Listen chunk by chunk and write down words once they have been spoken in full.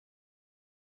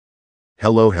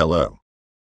Hello.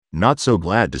 Not so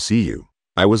glad to see you.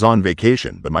 I was on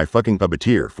vacation, but my fucking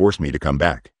puppeteer forced me to come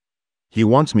back. He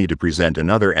wants me to present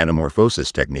another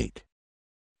anamorphosis technique.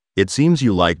 It seems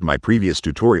you liked my previous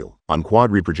tutorial on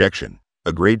quad reprojection,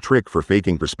 a great trick for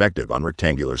faking perspective on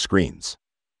rectangular screens.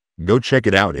 Go check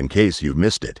it out in case you've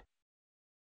missed it.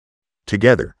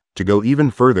 Together, to go even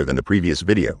further than the previous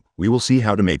video, we will see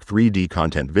how to make 3D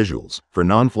content visuals for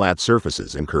non-flat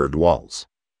surfaces and curved walls.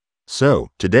 So,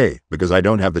 today, because I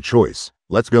don't have the choice,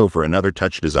 let's go for another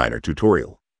Touchdesigner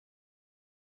tutorial.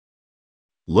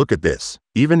 Look at this.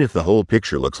 Even if the whole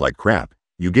picture looks like crap,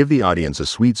 you give the audience a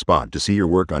sweet spot to see your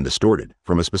work undistorted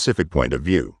from a specific point of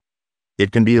view.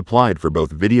 It can be applied for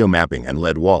both video mapping and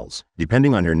LED walls,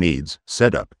 depending on your needs,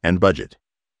 setup, and budget.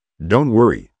 Don't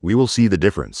worry, we will see the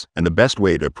difference and the best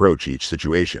way to approach each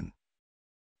situation.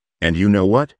 And you know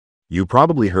what? You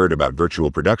probably heard about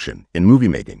virtual production in movie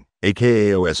making,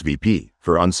 aka OSVP,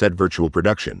 for on-set virtual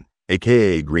production,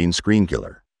 aka green screen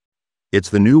killer. It's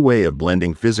the new way of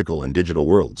blending physical and digital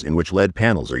worlds in which LED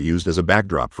panels are used as a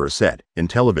backdrop for a set in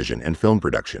television and film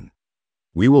production.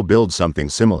 We will build something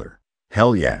similar.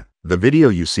 Hell yeah, the video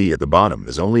you see at the bottom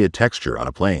is only a texture on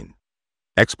a plane.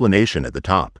 Explanation at the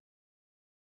top.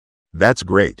 That's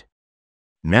great.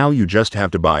 Now you just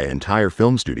have to buy an entire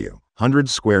film studio,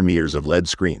 hundreds square meters of LED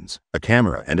screens, a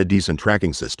camera and a decent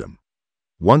tracking system.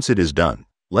 Once it is done,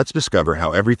 let's discover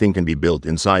how everything can be built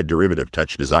inside derivative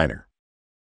Touchdesigner.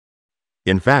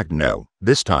 In fact, no,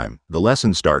 this time, the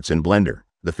lesson starts in Blender,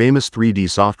 the famous 3D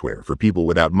software for people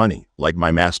without money, like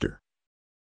my master.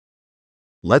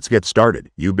 Let's get started,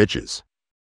 you bitches.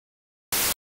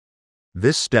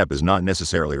 This step is not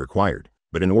necessarily required,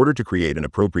 but in order to create an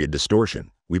appropriate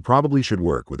distortion, we probably should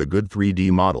work with a good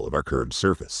 3D model of our curved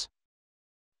surface.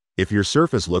 If your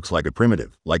surface looks like a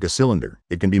primitive, like a cylinder,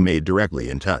 it can be made directly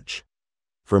in Touch.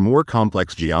 For more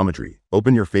complex geometry,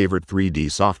 open your favorite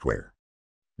 3D software.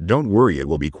 Don't worry, it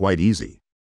will be quite easy.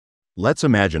 Let's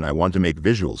imagine I want to make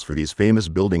visuals for these famous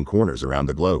building corners around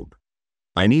the globe.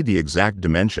 I need the exact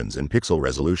dimensions and pixel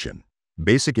resolution,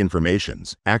 basic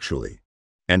informations, actually,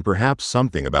 and perhaps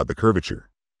something about the curvature.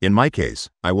 In my case,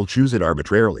 I will choose it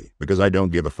arbitrarily because I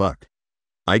don't give a fuck.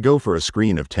 I go for a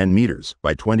screen of 10 meters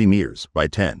by 20 meters by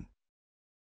 10.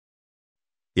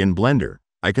 In Blender,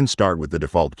 I can start with the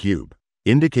default cube,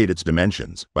 indicate its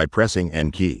dimensions by pressing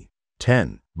N key,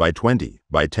 10 by 20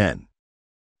 by 10.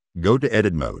 Go to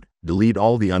Edit mode, delete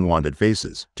all the unwanted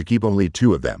faces to keep only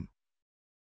 2 of them.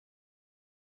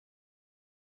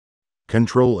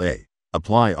 Ctrl A,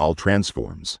 apply all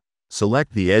transforms.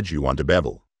 Select the edge you want to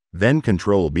bevel, then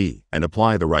Ctrl B and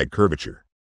apply the right curvature.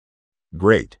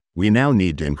 Great, we now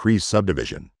need to increase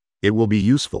subdivision. It will be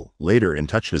useful later in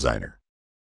Touchdesigner.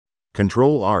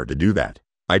 Ctrl R to do that.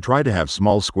 I try to have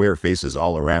small square faces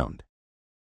all around.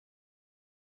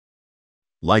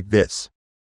 Like this.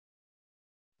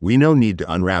 We now need to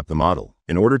unwrap the model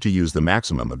in order to use the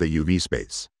maximum of the UV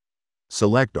space.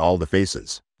 Select all the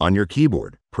faces. On your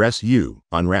keyboard, press U,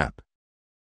 unwrap.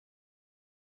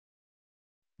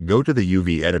 Go to the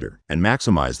UV editor and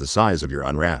maximize the size of your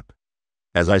unwrap.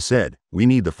 As I said, we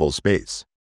need the full space.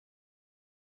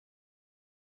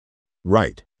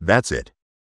 Right, that's it.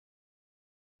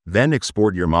 Then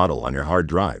export your model on your hard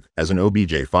drive as an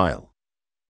OBJ file.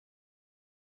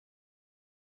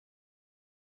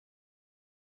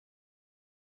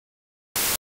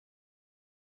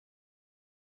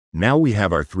 Now we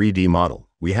have our 3D model,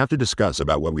 we have to discuss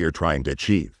about what we are trying to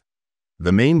achieve.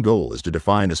 The main goal is to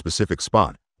define a specific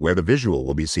spot where the visual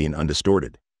will be seen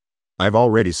undistorted. I've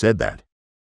already said that.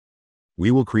 We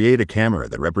will create a camera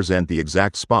that represents the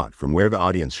exact spot from where the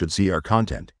audience should see our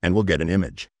content and will get an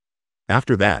image.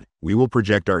 After that, we will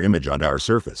project our image onto our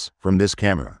surface from this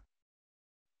camera.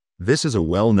 This is a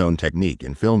well-known technique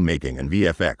in filmmaking and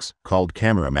VFX called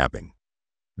camera mapping.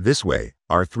 This way,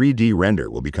 our 3D render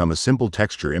will become a simple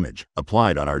texture image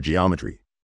applied on our geometry.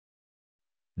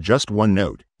 Just one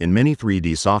note, in many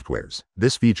 3D softwares,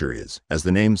 this feature is, as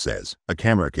the name says, a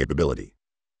camera capability.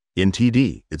 In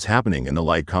TD, it's happening in the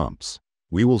light comps.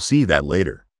 We will see that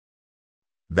later.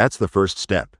 That's the first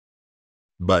step.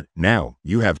 But now,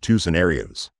 you have 2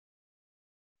 scenarios.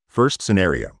 First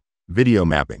scenario, video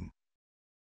mapping.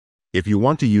 If you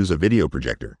want to use a video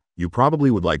projector, you probably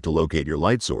would like to locate your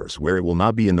light source where it will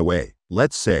not be in the way,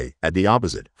 let's say, at the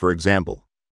opposite, for example.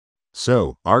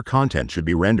 So, our content should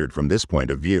be rendered from this point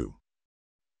of view.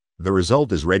 The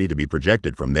result is ready to be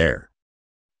projected from there.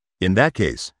 In that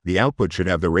case, the output should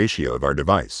have the ratio of our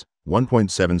device,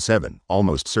 1.77,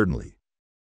 almost certainly.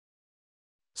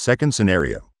 Second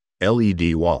scenario,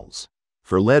 LED walls.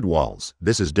 For LED walls,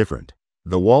 this is different.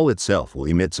 The wall itself will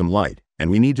emit some light, and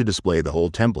we need to display the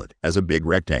whole template as a big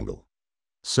rectangle.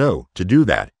 So, to do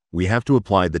that, we have to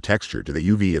apply the texture to the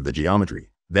UV of the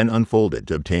geometry, then unfold it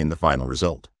to obtain the final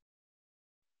result.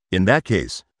 In that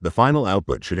case, the final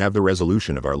output should have the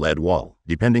resolution of our LED wall,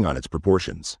 depending on its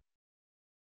proportions.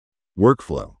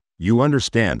 Workflow. You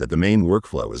understand that the main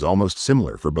workflow is almost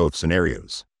similar for both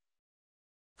scenarios.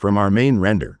 From our main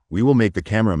render, we will make the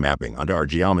camera mapping onto our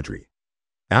geometry.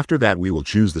 After that, we will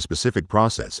choose the specific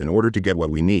process in order to get what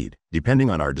we need, depending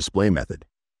on our display method.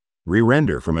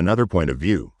 Re-render from another point of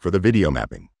view for the video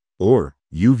mapping, or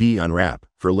UV unwrap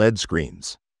for LED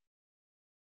screens.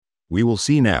 We will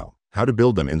see now how to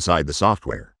build them inside the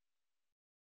software.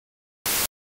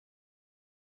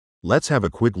 Let's have a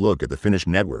quick look at the finished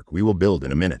network we will build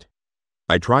in a minute.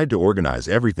 I tried to organize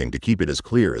everything to keep it as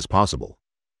clear as possible.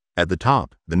 At the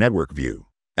top, the network view.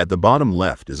 At the bottom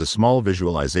left is a small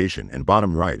visualization and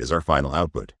bottom right is our final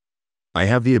output. I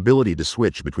have the ability to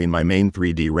switch between my main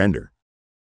 3D render,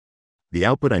 the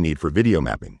output I need for video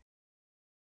mapping,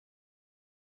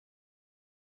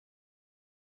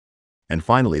 and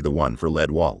finally the one for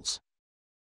LED walls.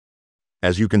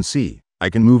 As you can see, I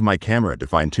can move my camera to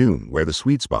fine-tune where the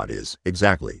sweet spot is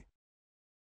exactly.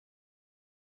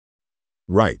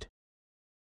 Right.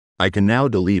 I can now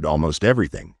delete almost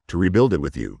everything to rebuild it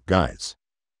with you guys.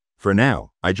 For now,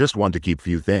 I just want to keep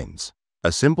few things.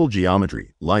 A simple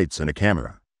geometry, lights and a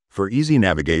camera. For easy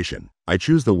navigation, I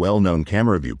choose the well-known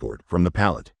camera viewport from the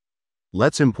palette.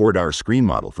 Let's import our screen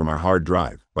model from our hard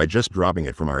drive by just dropping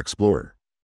it from our Explorer.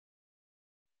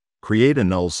 Create a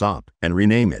null SOP and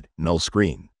rename it null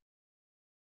screen.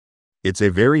 It's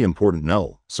a very important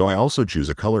null, so I also choose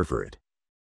a color for it.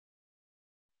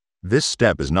 This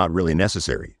step is not really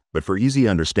necessary, but for easy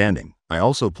understanding, I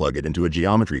also plug it into a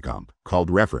geometry comp called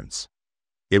reference.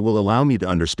 It will allow me to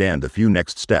understand the few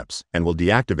next steps and will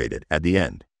deactivate it at the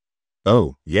end.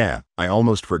 Oh, yeah, I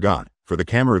almost forgot, for the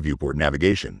camera viewport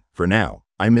navigation, for now,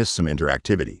 I missed some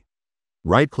interactivity.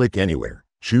 Right-click anywhere,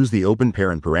 choose the Open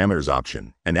Parent Parameters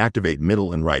option, and activate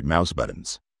middle and right mouse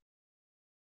buttons.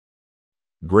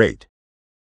 Great.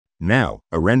 Now,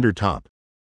 a render top.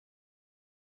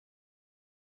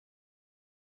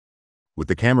 With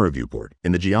the camera viewport,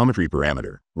 in the geometry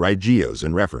parameter, write geos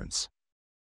and reference.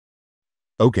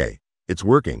 Okay, it's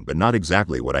working but not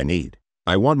exactly what I need.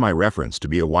 I want my reference to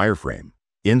be a wireframe.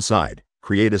 Inside,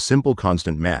 create a simple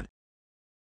constant mat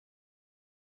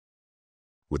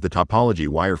with the topology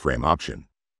wireframe option.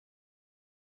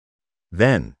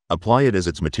 Then, apply it as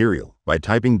its material by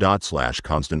typing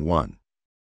 /constant1.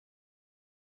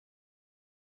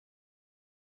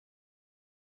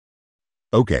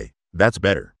 Okay, that's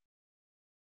better.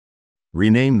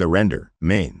 Rename the render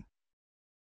main.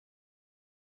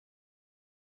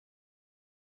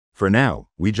 For now,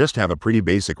 we just have a pretty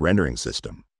basic rendering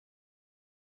system.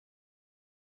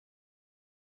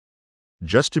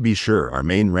 Just to be sure, our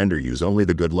main render use only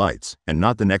the good lights and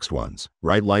not the next ones,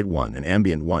 write light 1 and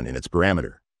ambient 1 in its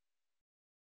parameter.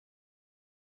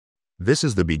 This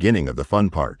is the beginning of the fun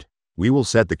part. We will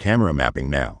set the camera mapping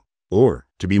now, or,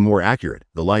 to be more accurate,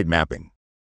 the light mapping.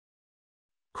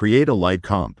 Create a light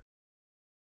comp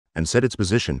and set its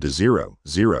position to 0,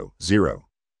 0, 0.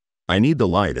 I need the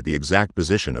light at the exact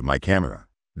position of my camera.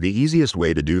 The easiest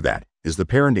way to do that is the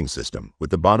parenting system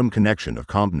with the bottom connection of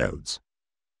comp nodes.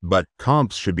 But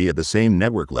comps should be at the same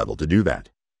network level to do that.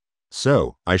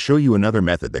 So, I show you another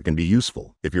method that can be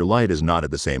useful if your light is not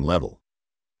at the same level.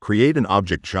 Create an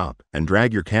object chop and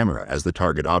drag your camera as the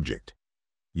target object.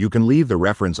 You can leave the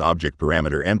reference object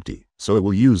parameter empty, so it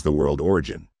will use the world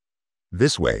origin.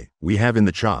 This way, we have in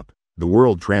the chop the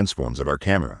world transforms of our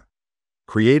camera.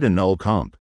 Create a null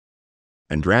comp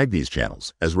and drag these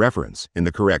channels as reference in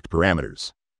the correct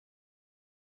parameters.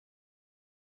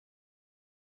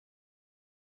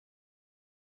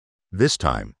 This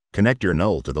time, connect your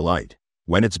null to the light.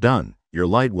 When it's done, your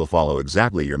light will follow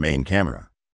exactly your main camera.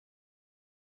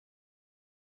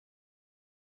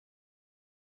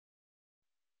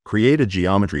 Create a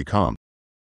geometry comp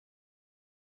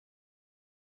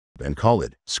and call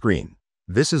it screen.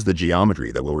 This is the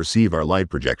geometry that will receive our light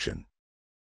projection.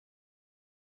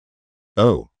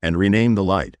 Oh, and rename the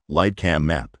light cam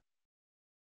map.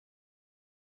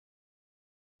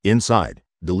 Inside,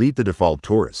 delete the default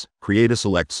torus, create a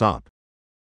select SOP,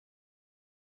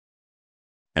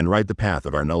 and write the path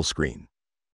of our null screen.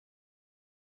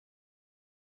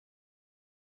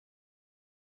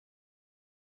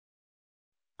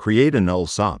 Create a null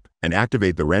SOP and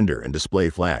activate the render and display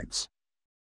flags.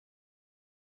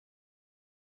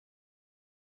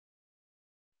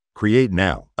 Create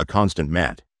now a constant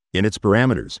mat. In its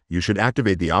parameters, you should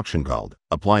activate the option called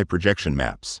Apply Projection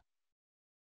Maps.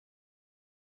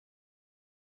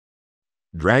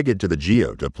 Drag it to the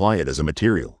geo to apply it as a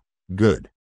material. Good.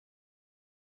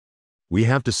 We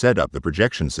have to set up the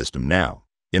projection system now.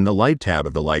 In the Light tab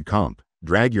of the Light comp,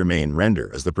 drag your main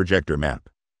render as the projector map.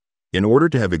 In order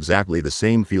to have exactly the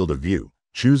same field of view,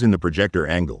 choose in the projector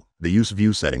angle the Use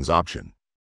View Settings option.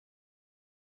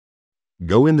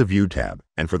 Go in the View tab,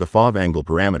 and for the FOV angle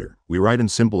parameter, we write in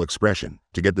simple expression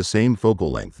to get the same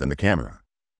focal length in the camera.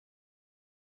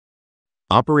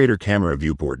 Operator camera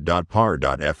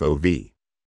viewport.par.fov.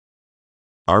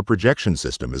 Our projection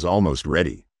system is almost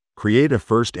ready. Create a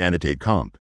first annotate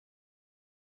comp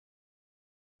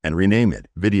and rename it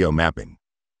Video Mapping.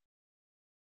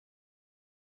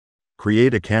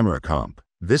 Create a camera comp.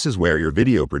 This is where your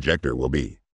video projector will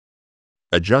be.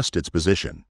 Adjust its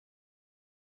position.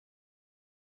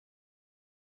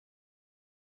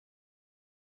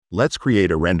 Let's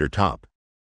create a render top.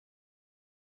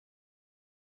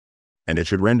 And it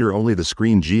should render only the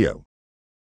screen geo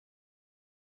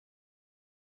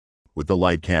with the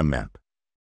light cam map.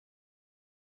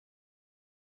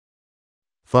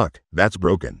 Fuck, that's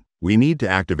broken. We need to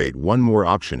activate one more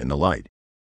option in the light.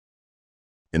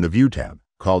 In the View tab,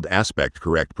 called Aspect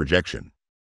Correct Projection.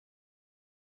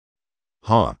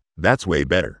 That's way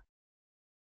better.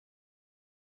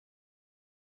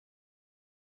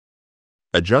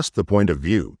 Adjust the point of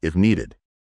view if needed.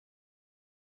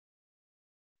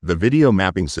 The video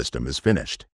mapping system is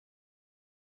finished.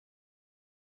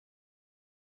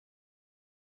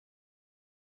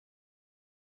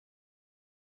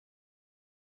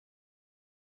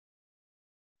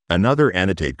 Another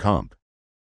annotate comp.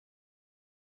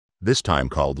 This time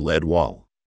called LED Wall.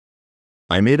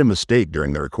 I made a mistake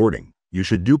during the recording. You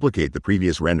should duplicate the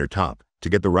previous render top to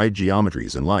get the right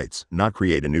geometries and lights, not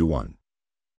create a new one.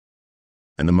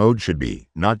 And the mode should be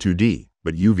not 2D,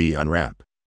 but UV unwrap.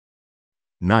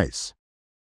 Nice.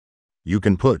 You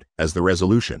can put, as the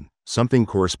resolution, something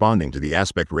corresponding to the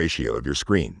aspect ratio of your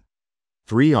screen.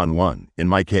 3:1 in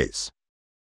my case.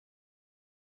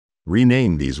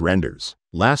 Rename these renders.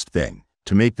 Last thing,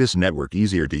 to make this network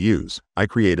easier to use, I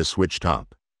create a switch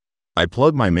top. I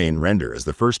plug my main render as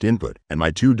the first input and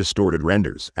my two distorted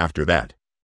renders after that.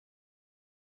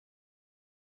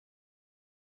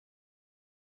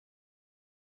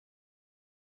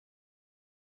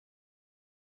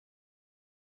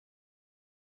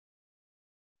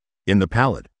 In the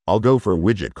palette, I'll go for a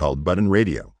widget called Button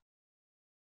Radio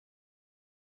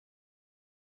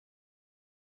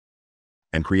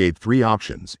and create 3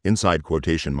 options inside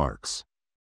quotation marks.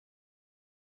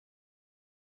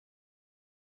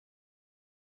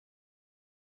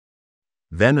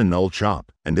 Then a null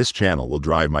chop, and this channel will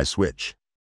drive my switch.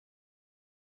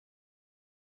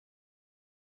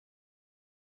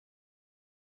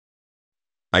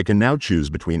 I can now choose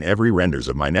between every renders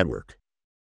of my network.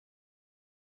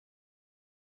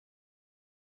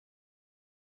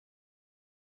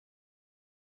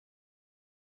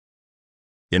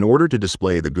 In order to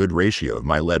display the good ratio of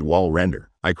my LED wall render,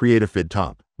 I create a fit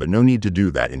top, but no need to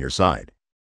do that in your side.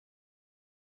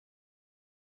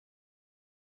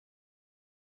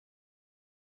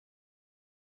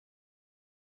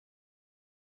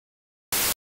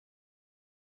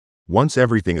 Once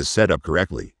everything is set up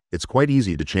correctly, it's quite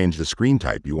easy to change the screen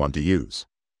type you want to use.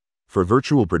 For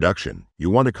virtual production, you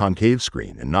want a concave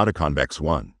screen and not a convex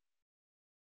one.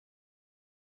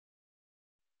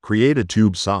 Create a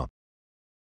tube SOP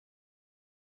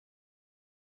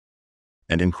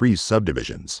and increase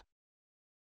subdivisions.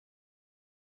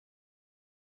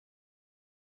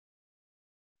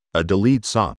 A delete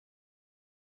SOP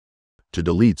to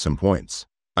delete some points.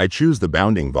 I choose the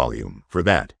bounding volume for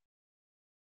that.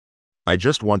 I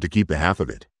just want to keep the half of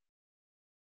it.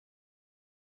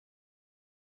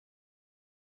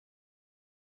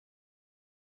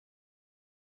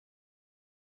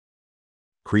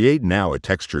 Create now a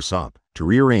texture SOP to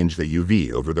rearrange the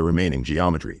UV over the remaining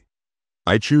geometry.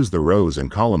 I choose the rows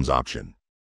and columns option.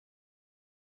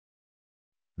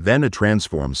 Then a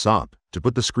transform SOP to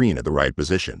put the screen at the right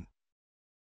position.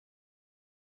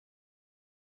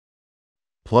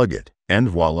 Plug it, and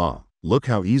voila! Look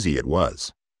how easy it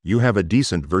was. You have a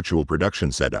decent virtual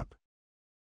production setup.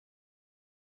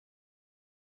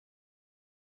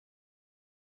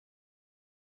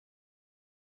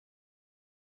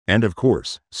 And of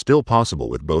course, still possible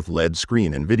with both LED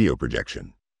screen and video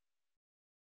projection.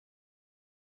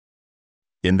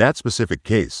 In that specific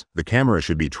case, the camera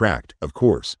should be tracked, of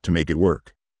course, to make it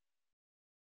work.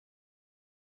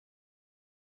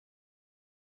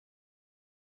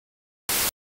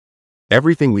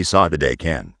 Everything we saw today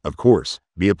can, of course,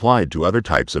 be applied to other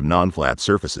types of non-flat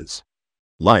surfaces,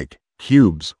 like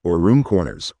cubes or room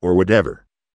corners or whatever.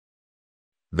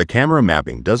 The camera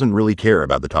mapping doesn't really care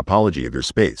about the topology of your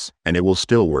space, and it will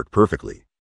still work perfectly.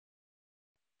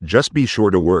 Just be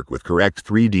sure to work with correct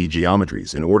 3D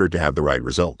geometries in order to have the right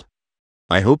result.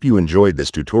 I hope you enjoyed this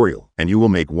tutorial and you will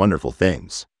make wonderful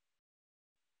things.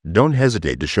 Don't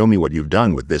hesitate to show me what you've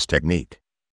done with this technique.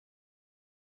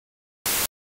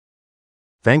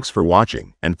 Thanks for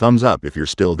watching, and thumbs up if you're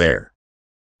still there.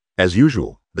 As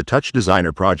usual, the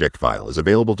Touchdesigner project file is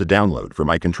available to download for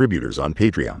my contributors on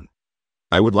Patreon.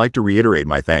 I would like to reiterate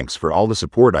my thanks for all the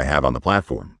support I have on the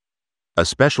platform. A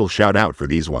special shout out for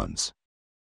these ones.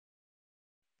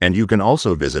 And you can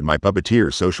also visit my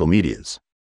puppeteer social medias.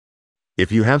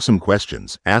 If you have some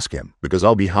questions, ask him, because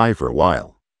I'll be high for a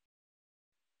while.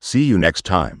 See you next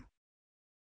time.